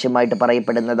ആദ്യ രാജ്യമായിട്ട്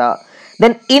പറയപ്പെടുന്നത്.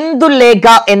 ദെൻ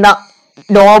ഇന്ദുലേഖ എന്ന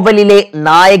നോവലിലെ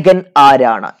നായകൻ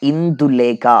ആരാണ്?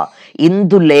 ഇന്ദുലേഖ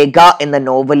എന്ന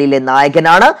നോവലിലെ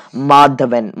നായകനാണ്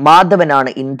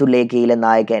മാധവനാണ് ഇന്ദുലേഖയിലെ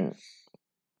നായകൻ.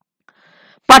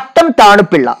 പട്ടം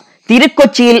താണുപിള്ള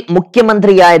തിരുക്കൊച്ചിയിൽ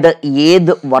മുഖ്യമന്ത്രിയായത്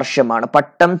ഏത് വർഷമാണ്?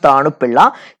 പട്ടം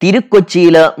താണുപിള്ള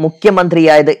തിരുക്കൊച്ചിയിൽ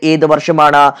മുഖ്യമന്ത്രിയായത് ഏത്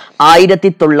വർഷമാണ്?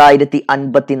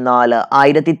 1954.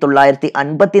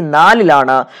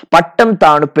 1954 പട്ടം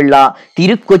താണുപിള്ള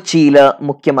തിരുക്കൊച്ചിയിൽ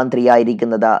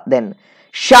മുഖ്യമന്ത്രിയായിരിക്കുന്നത്. ദെൻ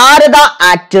ശാരദ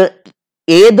ആക്ട്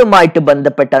ഏതുമായിട്ട്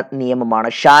ബന്ധപ്പെട്ട നിയമമാണ്?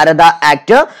 ശാരദ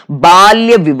ആക്ട്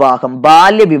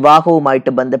ബാല്യവിവാഹവുമായിട്ട്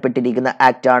ബന്ധപ്പെട്ടിരിക്കുന്ന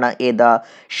ആക്ട് ആണ് ഏത്?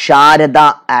 ശാരദ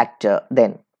ആക്ട്.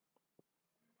 ദെൻ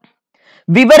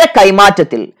വിവര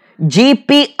കൈമാറ്റത്തിൽ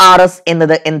GPRS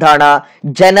എന്നത് എന്താണ്?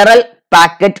 ജനറൽ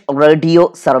പാക്കറ്റ്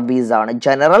റേഡിയോ സർവീസ് ആണ്.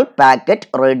 ജനറൽ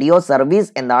പാക്കറ്റ് റേഡിയോ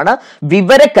സർവീസ് എന്നാണ്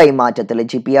വിവര കൈമാറ്റത്തിൽ.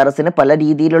 GPRSന് പല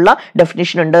രീതിയിലുള്ള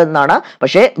ഡെഫിനിഷൻ ഉണ്ട് എന്നാണ്.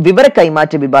 പക്ഷേ വിവര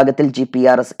കൈമാറ്റ വിഭാഗത്തിൽ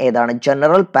GPRS ഏതാണ്?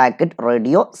 General packet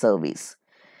radio service.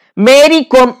 Mary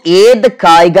com ഏത്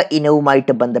കായിക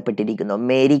ഇനവുമായിട്ട് ബന്ധപ്പെട്ടിരിക്കുന്നു?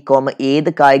 മേരി കോം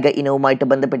ഏത് കായിക ഇനവുമായിട്ട്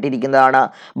ബന്ധപ്പെട്ടിരിക്കുന്നതാണ്?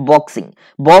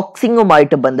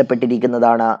 ബോക്സിംഗുമായിട്ട്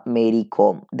ബന്ധപ്പെട്ടിരിക്കുന്നതാണ് മേരി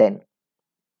കോം. ദെൻ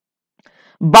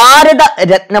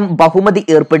ഭാരത രത്നം ബഹുമതി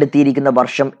ഏർപ്പെടുത്തിയിരിക്കുന്ന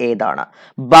വർഷം ഏതാണ്?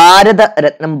 ഭാരത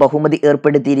രത്നം ബഹുമതി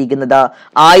ഏർപ്പെടുത്തിയിരിക്കുന്നത്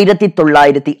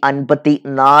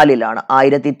 1954.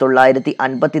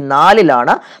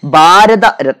 1954 ഭാരത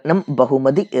രത്നം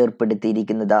ബഹുമതി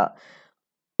ഏർപ്പെടുത്തിയിരിക്കുന്നത്.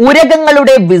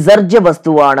 ഉരകങ്ങളുടെ വിസർജ്യ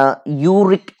വസ്തുവാണ്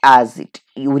യൂറിക്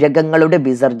ആസിഡ്. ഉരകങ്ങളുടെ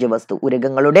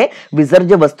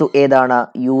വിസർജ്യ വസ്തു ഏതാണ്?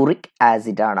 യൂറിക്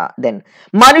ആസിഡ് ആണ്. ദെൻ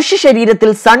മനുഷ്യ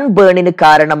ശരീരത്തിൽ സൺബേണിന്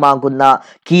കാരണമാകുന്ന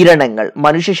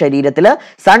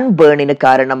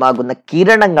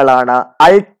കിരണങ്ങളാണ്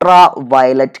അൾട്രാ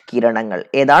വയലറ്റ് കിരണങ്ങൾ.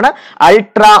 ഏതാണ്?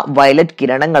 അൾട്രാ വയലറ്റ്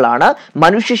കിരണങ്ങളാണ്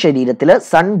മനുഷ്യ ശരീരത്തിൽ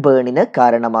സൺബേണിന്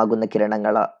കാരണമാകുന്ന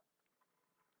കിരണങ്ങൾ.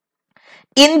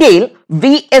 ഇന്ത്യയിൽ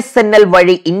VSNL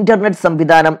വഴി ഇന്റർനെറ്റ്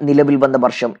സംവിധാനം നിലവിൽ വന്ന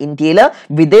വർഷം? ഇന്ത്യയിൽ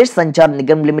വിദേശ് സഞ്ചാർ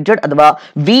നിഗം ലിമിറ്റഡ് അഥവാ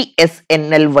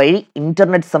VSNL വഴി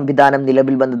ഇന്റർനെറ്റ് സംവിധാനം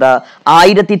നിലവിൽ വന്നത്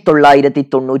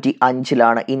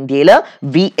 1995. ഇന്ത്യയിൽ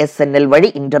VSNL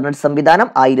വഴി ഇന്റർനെറ്റ് സംവിധാനം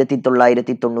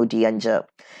 1995.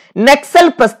 നക്സൽ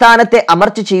പ്രസ്ഥാനത്തെ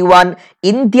അമർച്ച ചെയ്യുവാൻ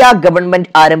ഇന്ത്യ ഗവൺമെന്റ്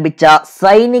ആരംഭിച്ച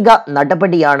സൈനിക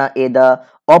നടപടിയാണ് ഏത്?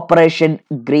 Operation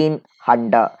green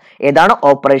hunt. ഏതാണ്?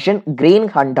 ഓപ്പറേഷൻ ഗ്രീൻ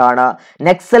ഹണ്ട് ആണ്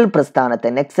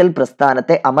നക്സൽ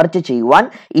പ്രസ്ഥാനത്തെ അമർച്ച ചെയ്യുവാൻ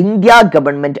ഇന്ത്യ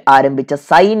ഗവൺമെന്റ് ആരംഭിച്ച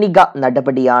സൈനിക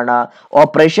നടപടിയാണ്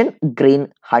ഓപ്പറേഷൻ ഗ്രീൻ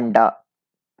ഹണ്ട്.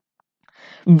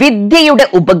 വിദ്യയുടെ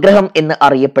ഉപഗ്രഹം എന്ന്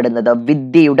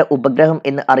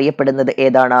അറിയപ്പെടുന്നത്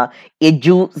ഏതാണ്?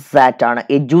 എജുസാറ്റ് ആണ്.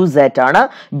 എജുസാറ്റ് ആണ്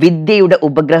വിദ്യയുടെ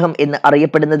ഉപഗ്രഹം എന്ന്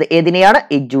അറിയപ്പെടുന്നത്. ഏതിനെയാണ്?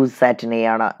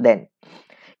 എജുസാറ്റിനെയാണ്. ദെൻ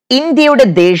ഇന്ത്യയുടെ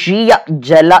ദേശീയ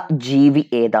ജലജീവി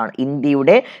ഏതാണ്?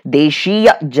 ഇന്ത്യയുടെ ദേശീയ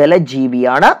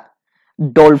ജലജീവിയാണ്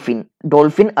ഡോൾഫിൻ.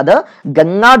 ഡോൾഫിൻ അത്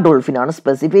ഗംഗാ ഡോൾഫിൻ ആണ്.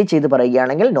 സ്പെസിഫൈ ചെയ്ത്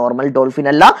പറയുകയാണെങ്കിൽ നോർമൽ ഡോൾഫിൻ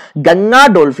അല്ല, ഗംഗാ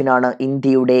ഡോൾഫിൻ ആണ്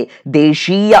ഇന്ത്യയുടെ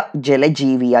ദേശീയ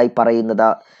ജലജീവിയായി പറയുന്നത്.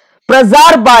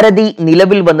 പ്രസാർ ഭാരതി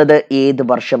നിലവിൽ വന്നത് ഏത്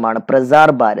വർഷമാണ്? പ്രസാർ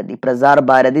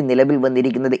ഭാരതി നിലവിൽ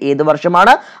വന്നിരിക്കുന്നത് ഏത്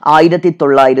വർഷമാണ്?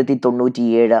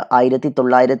 1997.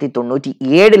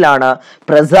 1997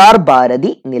 പ്രസാർ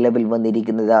ഭാരതി നിലവിൽ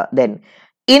വന്നിരിക്കുന്നത്. ദെൻ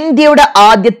ഇന്ത്യയുടെ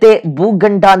ആദ്യത്തെ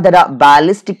ഭൂഖണ്ഡാന്തര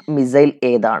ബാലിസ്റ്റിക് മിസൈൽ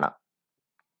ഏതാണ്?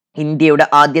 ഇന്ത്യയുടെ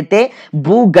ആദ്യത്തെ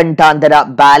ഭൂഖണ്ഡാന്തര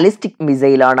ബാലിസ്റ്റിക്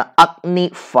മിസൈലാണ് അഗ്നി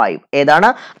 5. ഏതാണ്?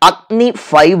 അഗ്നി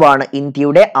 5 ആണ്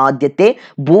ഇന്ത്യയുടെ ആദ്യത്തെ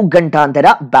ഭൂഖണ്ഡാന്തര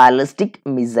ബാലിസ്റ്റിക്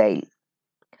മിസൈൽ.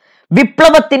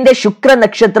 വിപ്ലവത്തിന്റെ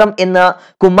ശുക്രനക്ഷത്രം എന്ന്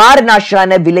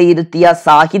കുമാരനാശാനെ വിലയിരുത്തിയ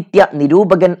സാഹിത്യ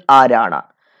നിരൂപകൻ ആരാണ്?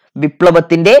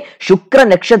 വിപ്ലവത്തിന്റെ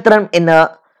ശുക്രനക്ഷത്രം എന്ന്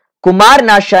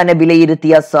കുമാരനാശാനെ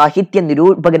വിലയിരുത്തിയ സാഹിത്യ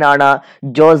നിരൂപകനാണ്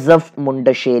ജോസഫ്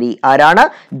മുണ്ടശ്ശേരി. ആരാണ്?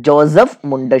 ജോസഫ്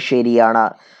മുണ്ടശ്ശേരിയാണ്.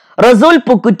 റസൂൽ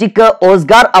പൂക്കുറ്റിക്ക്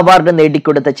ഓസ്കാർ അവാർഡ്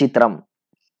നേടിക്കൊടുത്ത ചിത്രം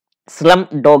സ്ലം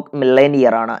ഡോഗ്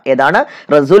മില്ലേനിയർ ആണ്. ഏതാണ്?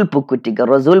 റസൂൽ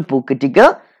പൂക്കുറ്റിക്ക്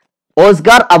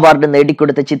ഓസ്കാർ അവാർഡ്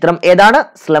നേടിക്കൊടുത്ത ചിത്രം ഏതാണ്?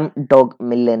 Slum dog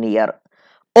മില്ലേനിയർ.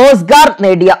 ഓസ്കാർ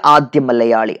നേടിയ ആദ്യ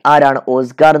മലയാളി ആരാണ്?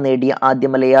 ഓസ്കാർ നേടിയ ആദ്യ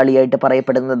മലയാളിയായിട്ട്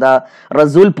പറയപ്പെടുന്നത്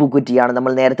റസൂൽ പൂക്കുറ്റിയാണ്.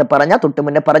 നമ്മൾ നേരത്തെ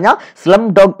തൊട്ടുമുന്നേ പറഞ്ഞ സ്ലം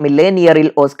ഡോഗ് മില്ലേനിയറിൽ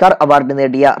ഓസ്കാർ അവാർഡ്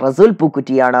നേടിയ റസൂൽ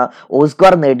പൂക്കുറ്റിയാണ്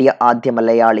ഓസ്കാർ നേടിയ ആദ്യ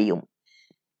മലയാളിയും.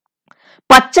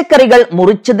 പച്ചക്കറികൾ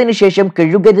മുറിച്ചതിന് ശേഷം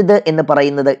കഴുകരുത് എന്ന്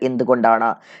പറയുന്നത് എന്തുകൊണ്ടാണ്?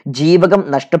 ജീവകം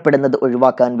നഷ്ടപ്പെടുന്നത്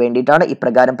ഒഴിവാക്കാൻ വേണ്ടിയിട്ടാണ്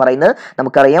ഇപ്രകാരം പറയുന്നത്.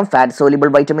 നമുക്കറിയാം ഫാറ്റ് സോലിബിൾ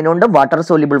വൈറ്റമിനും ഉണ്ട്, വാട്ടർ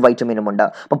സോലിബിൾ വൈറ്റമിനും ഉണ്ട്.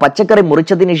 അപ്പൊ പച്ചക്കറി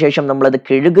മുറിച്ചതിന് ശേഷം നമ്മളത്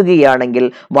കഴുകുകയാണെങ്കിൽ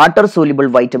വാട്ടർ സോലിബിൾ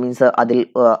വൈറ്റമിൻസ് അതിൽ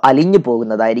അലിഞ്ഞു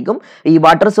പോകുന്നതായിരിക്കും. ഈ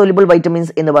വാട്ടർ സോലിബിൾ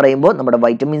വൈറ്റമിൻസ് എന്ന് പറയുമ്പോൾ നമ്മുടെ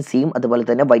വൈറ്റമിൻ സിയും അതുപോലെ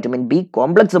തന്നെ vitamin B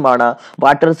കോംപ്ലക്സുമാണ്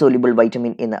water soluble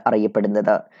vitamin എന്ന്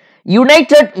അറിയപ്പെടുന്നത്.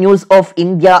 യുണൈറ്റഡ് ന്യൂസ് ഓഫ്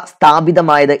ഇന്ത്യ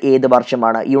സ്ഥാപിതമായത് ഏത്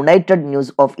വർഷമാണ്? United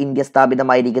news of India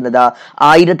സ്ഥാപിതമായിരിക്കുന്നത്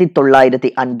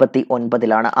 1959.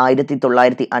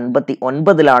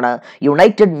 1959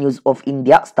 United news of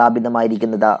India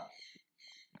സ്ഥാപിതമായിരിക്കുന്നത്.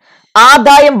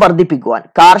 ആദായം വർദ്ധിപ്പിക്കുവാൻ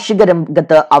കാർഷിക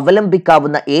രംഗത്ത്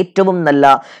അവലംബിക്കാവുന്ന ഏറ്റവും നല്ല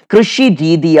കൃഷി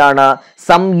രീതിയാണ്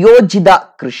സംയോജിത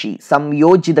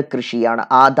കൃഷിയാണ്.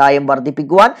 ആദായം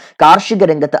വർദ്ധിപ്പിക്കുവാൻ കാർഷിക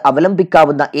രംഗത്ത്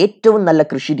അവലംബിക്കാവുന്ന ഏറ്റവും നല്ല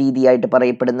കൃഷി രീതിയായിട്ട്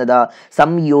പറയപ്പെടുന്നത്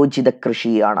സംയോജിത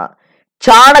കൃഷിയാണ്.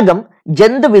 ചാണകം,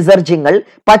 ജന്തുവിസർജ്യങ്ങൾ,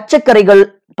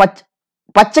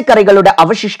 പച്ചക്കറികളുടെ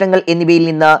അവശിഷ്ടങ്ങൾ എന്നിവയിൽ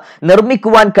നിന്ന്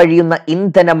നിർമ്മിക്കുവാൻ കഴിയുന്ന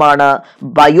ഇന്ധനമാണ്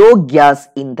ബയോഗ്യാസ്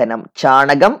ഇന്ധനം.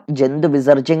 ചാണകം,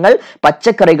 ജന്തുവിസർജ്യങ്ങൾ,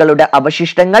 പച്ചക്കറികളുടെ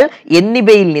അവശിഷ്ടങ്ങൾ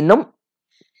എന്നിവയിൽ നിന്നും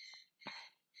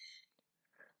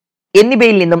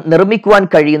നിർമ്മിക്കുവാൻ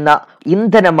കഴിയുന്ന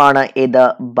ഇന്ധനമാണ് ഇത്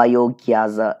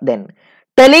biogas. Then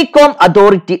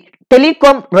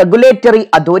telecom regulatory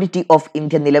authority of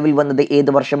India നിലവിൽ വന്നത്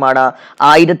ഏത് വർഷമാണ്?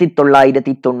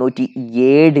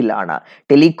 1997.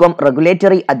 Telecom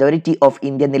regulatory authority of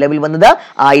India നിലവിൽ വന്നത്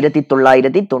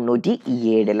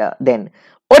 1997. ദെൻ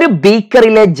ഒരു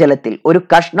ബീക്കറിലെ ജലത്തിൽ ഒരു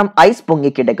കഷ്ണം ഐസ്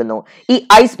പൊങ്ങിക്കിടക്കുന്നു. ഈ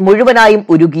ഐസ് മുഴുവനായും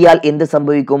ഉരുകിയാൽ എന്ത്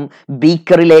സംഭവിക്കും?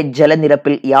 ബീക്കറിലെ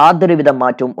ജലനിരപ്പിൽ യാതൊരുവിധ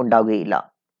മാറ്റവും ഉണ്ടാവുകയില്ല.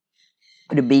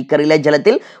 ഒരു ബീക്കറിലെ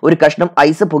ജലത്തിൽ ഒരു കഷ്ണം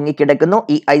ഐസ് പൊങ്ങിക്കിടക്കുന്നു.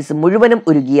 ഈ ഐസ് മുഴുവനും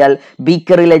ഉരുകിയാൽ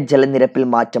ബീക്കറിലെ ജലനിരപ്പിൽ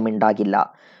മാറ്റം ഉണ്ടാകില്ല.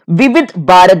 വിവിധ്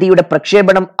ഭാരതിയുടെ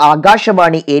പ്രക്ഷേപണം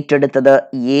ആകാശവാണി ഏറ്റെടുത്തത്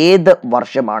ഏത്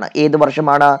വർഷമാണ്?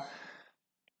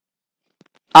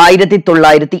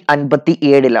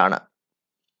 1957.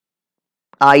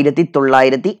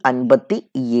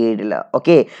 1957.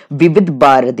 ഓക്കെ. വിവിധ്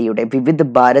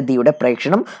ഭാരതിയുടെ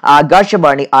പ്രേക്ഷണം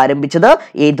ആകാശവാണി ആരംഭിച്ചത്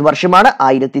ഏത് വർഷമാണ്?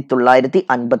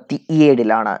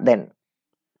 1957. ദെൻ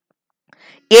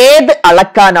ഏത്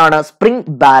അളക്കാനാണ്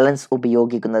സ്പ്രിംഗ് ബാലൻസ്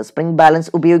ഉപയോഗിക്കുന്നത്? സ്പ്രിംഗ്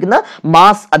ബാലൻസ് ഉപയോഗിക്കുന്നത്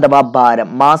മാസ് അഥവാ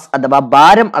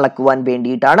ഭാരം അളക്കുവാൻ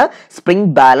വേണ്ടിയിട്ടാണ്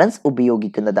സ്പ്രിംഗ് ബാലൻസ്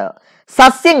ഉപയോഗിക്കുന്നത്.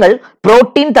 സസ്യങ്ങൾ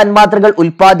പ്രോട്ടീൻ തന്മാത്രകൾ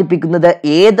ഉൽപ്പാദിപ്പിക്കുന്നത്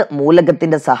ഏത്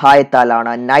മൂലകത്തിന്റെ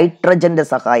സഹായത്താലാണ്? നൈട്രജന്റെ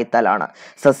സഹായത്താലാണ്.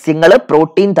 സസ്യങ്ങൾ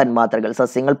പ്രോട്ടീൻ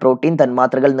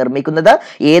തന്മാത്രകൾ നിർമ്മിക്കുന്നത്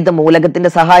ഏത്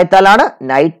മൂലകത്തിന്റെ സഹായത്താലാണ്?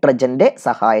 നൈട്രജന്റെ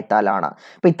സഹായത്താലാണ്.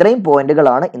 അപ്പൊ ഇത്രയും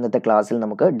പോയിന്റുകളാണ് ഇന്നത്തെ ക്ലാസ്സിൽ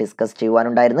നമുക്ക് ഡിസ്കസ്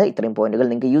ചെയ്യുവാനുണ്ടായിരുന്നത്. ഇത്രയും പോയിന്റുകൾ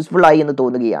നിങ്ങൾക്ക് യൂസ്ഫുൾ ആയി എന്ന്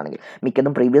തോന്നുകയാണെങ്കിൽ,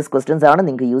 മിക്കതും പ്രീവിയസ് ക്വസ്റ്റ്യൻസ് ആണ്,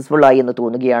 നിങ്ങൾക്ക് യൂസ്ഫുൾ ആയി എന്ന്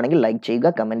തോന്നുകയാണെങ്കിൽ ലൈക്ക്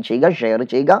ചെയ്യുക, കമന്റ് ചെയ്യുക, ഷെയർ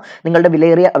ചെയ്യുക. നിങ്ങളുടെ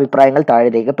വിലയേറിയ അഭിപ്രായങ്ങൾ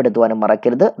താഴെ രേഖപ്പെടുത്തുവാനും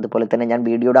മറക്കരുത്. അതുപോലെ തന്നെ ഞാൻ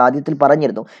വീഡിയോയുടെ ആദ്യത്തിൽ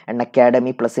പറഞ്ഞിരുന്നു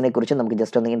അക്കാഡമി പ്ലസിനെ കുറിച്ച് നമുക്ക്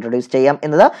ജസ്റ്റ് ഒന്ന് ഇൻട്രൊഡ്യൂസ് ചെയ്യാം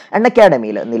എന്നത്.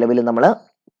 അക്കാഡമിയിൽ നിലവിൽ നമ്മൾ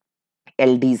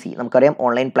LDC നമുക്കറിയാം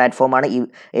ഓൺലൈൻ പ്ലാറ്റ്ഫോമാണ്. ഈ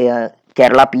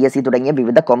കേരള PSC തുടങ്ങിയ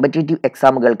വിവിധ കോമ്പറ്റേറ്റീവ്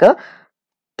എക്സാമുകൾക്ക്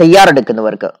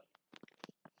തയ്യാറെടുക്കുന്നവർക്ക്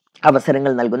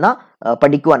അവസരങ്ങൾ നൽകുന്ന,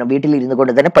 പഠിക്കുവാനും വീട്ടിലിരുന്നു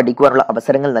കൊണ്ട് തന്നെ പഠിക്കുവാനുള്ള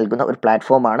അവസരങ്ങൾ നൽകുന്ന ഒരു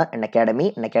പ്ലാറ്റ്ഫോമാണ് അക്കാഡമി.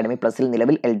 അക്കാഡമി പ്ലസിൽ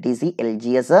നിലവിൽ LDC,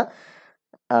 LGS,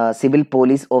 civil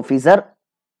police officer,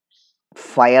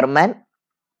 fireman,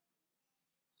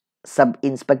 sub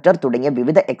inspector തുടങ്ങിയ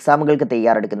വിവിധ എക്സാമുകൾക്ക്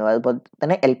തയ്യാറെടുക്കുന്നു. അതുപോലെ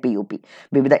തന്നെ LP, UP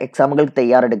വിവിധ എക്സാമുകൾക്ക്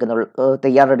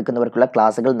തയ്യാറെടുക്കുന്നവർക്കുള്ള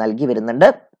ക്ലാസ്സുകൾ നൽകി വരുന്നുണ്ട്.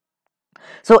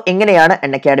 സോ എങ്ങനെയാണ്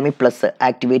അക്കാഡമി പ്ലസ്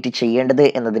ആക്ടിവേറ്റ് ചെയ്യേണ്ടത്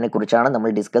എന്നതിനെ കുറിച്ചാണ് നമ്മൾ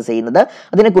ഡിസ്കസ് ചെയ്യുന്നത്.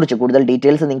 അതിനെക്കുറിച്ച് കൂടുതൽ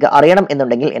ഡീറ്റെയിൽസ് നിങ്ങൾക്ക് അറിയണം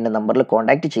എന്നുണ്ടെങ്കിൽ എൻ്റെ നമ്പറിൽ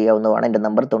കോൺടാക്ട് ചെയ്യാവുന്നതാണ്. എൻ്റെ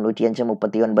നമ്പർ 95 39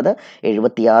 76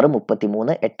 33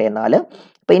 84.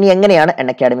 അപ്പോൾ ഇനി എങ്ങനെയാണ്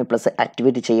അക്കാഡമി പ്ലസ്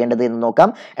ആക്ടിവേറ്റ് ചെയ്യേണ്ടത് എന്ന് നോക്കാം.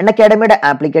 അക്കാഡമിയുടെ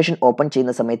ആപ്ലിക്കേഷൻ ഓപ്പൺ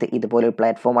ചെയ്യുന്ന സമയത്ത് ഇതുപോലെ ഒരു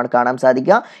പ്ലാറ്റ്ഫോമാണ് കാണാൻ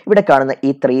സാധിക്കുക. ഇവിടെ കാണുന്ന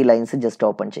ഈ 3 ലൈൻസ് ജസ്റ്റ്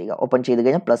ഓപ്പൺ ചെയ്യുക. ഓപ്പൺ ചെയ്ത്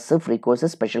കഴിഞ്ഞാൽ plus, free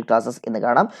courses, special classes എന്ന്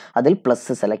കാണാം. അതിൽ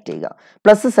പ്ലസ് സെലക്ട് ചെയ്യുക.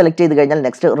 പ്ലസ് സെലക്ട് ചെയ്ത് കഴിഞ്ഞാൽ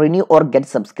next renew or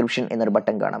get subscription എന്നൊരു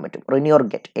ബട്ടൺ കാണാൻ പറ്റും. റിന്യൂ ഓർ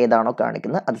ഗെറ്റ് ഏതാണോ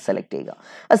കാണിക്കുന്നത് അത് സെലക്ട് ചെയ്യുക.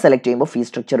 അത് സെലക്ട് ചെയ്യുമ്പോൾ ഫീ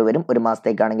സ്ട്രക്ചർ വരും. 1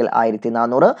 മാസത്തേക്കാണെങ്കിൽ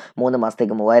 1400, 3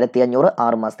 മാസത്തേക്ക് 3500,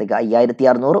 6 മാസത്തേക്ക്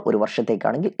 5600, 1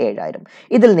 വർഷത്തേക്കാണെങ്കിൽ 7000.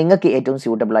 ഇതിൽ നിങ്ങൾക്ക് ഏറ്റവും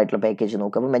സ്യൂട്ടബിൾ ആയിട്ടുള്ള പാക്കേജ്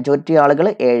നോക്കുക. അപ്പോൾ മെജോറിറ്റി ആളുകൾ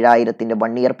 7000ന്റെ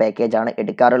 1 ഇയർ പാക്കേജ് ആണ്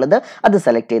എടുക്കാറുള്ളത്. അത്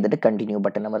സെലക്ട് ചെയ്തിട്ട് കണ്ടിന്യൂ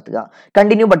ബട്ടൺ അമർത്തുക.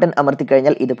 കണ്ടിന്യൂ ബട്ടൺ അമർത്തി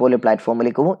കഴിഞ്ഞാൽ ഇതുപോലെ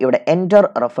പ്ലാറ്റ്ഫോമിലേക്ക് പോകും. ഇവിടെ എൻ്റർ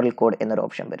റെഫറൽ കോഡ് എന്നൊരു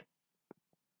ഓപ്ഷൻ വരും.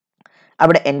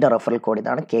 അവിടെ എൻ്റർ റെഫറൽ കോഡ്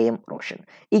ഇതാണ് KM റോഷൻ.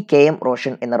 ഈ KM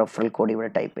റോഷൻ എന്ന റെഫറൽ കോഡ്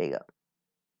ഇവിടെ ടൈപ്പ് ചെയ്യുക.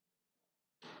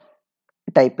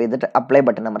 ടൈപ്പ് ചെയ്തിട്ട് അപ്ലൈ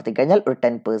ബട്ടൺ അമർത്തി കഴിഞ്ഞാൽ ഒരു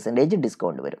 10%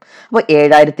 ഡിസ്കൗണ്ട് വരും. അപ്പോൾ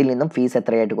 7000ൽ നിന്നും ഫീസ്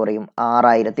എത്രയായിട്ട് കുറയും?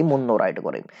 6300 ആയിട്ട്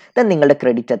കുറയും. ദെൻ നിങ്ങളുടെ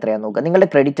ക്രെഡിറ്റ് എത്രയാണെന്ന് നോക്കുക. നിങ്ങളുടെ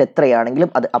ക്രെഡിറ്റ് എത്രയാണെങ്കിലും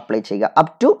അത് അപ്ലൈ ചെയ്യുക.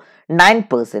 അപ് ടു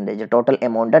 9%, ടോട്ടൽ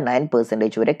എമൗണ്ട്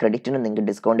 9% വരെ ക്രെഡിറ്റിന് നിങ്ങൾക്ക്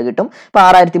ഡിസ്കൗണ്ട് കിട്ടും. അപ്പോൾ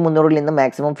 6300ൽ നിന്ന്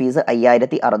മാക്സിമം ഫീസ്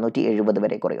 5670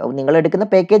 വരെ കുറയും. അപ്പോൾ നിങ്ങൾ എടുക്കുന്ന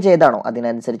പാക്കേജ് ഏതാണോ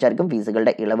അതിനനുസരിച്ചായിരിക്കും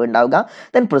ഫീസുകളുടെ ഇളവ് ഉണ്ടാവുക.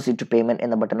 ദെൻ പ്രൊസീഡ് ടു പേയ്മെന്റ്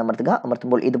എന്ന ബട്ടൺ അമർത്തുക.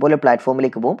 അമർത്തുമ്പോൾ ഇതുപോലെ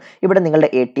പ്ലാറ്റ്ഫോമിലേക്ക് പോകും. ഇവിടെ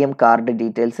നിങ്ങളുടെ ATM card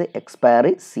details,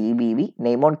 expiry, CVV,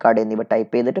 name on card എന്നിവ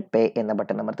ടൈപ്പ് ചെയ്തിട്ട് പേ എന്ന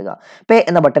ബട്ടൺ അമർത്തുക. പേ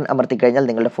എന്ന ബട്ടൺ അമർത്തി കഴിഞ്ഞാൽ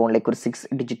നിങ്ങളുടെ ഫോണിലേക്ക് ഒരു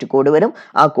 6 ഡിജിറ്റ് കോഡ് വരും.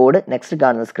 ആ കോഡ് നെക്സ്റ്റ്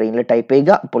കാണുന്ന സ്ക്രീനിൽ ടൈപ്പ്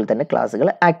ചെയ്യുക. അപ്പോൾ തന്നെ ക്ലാസ്സുകൾ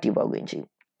ആക്റ്റീവ് ആവുകയും ചെയ്യും.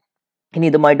 ഇനി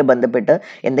ഇതുമായിട്ട് ബന്ധപ്പെട്ട്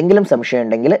എന്തെങ്കിലും സംശയം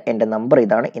ഉണ്ടെങ്കിൽ എൻ്റെ നമ്പർ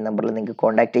ഇതാണ്. ഈ നമ്പറിൽ നിങ്ങൾക്ക്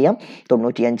കോൺടാക്ട് ചെയ്യാം.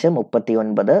 95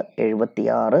 39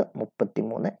 76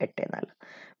 33 84.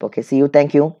 Okay, C U,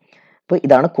 thank you. അപ്പോൾ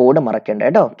ഇതാണ് കോഡ് മറക്കേണ്ടത്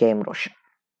കേട്ടോ, KM റോഷൻ.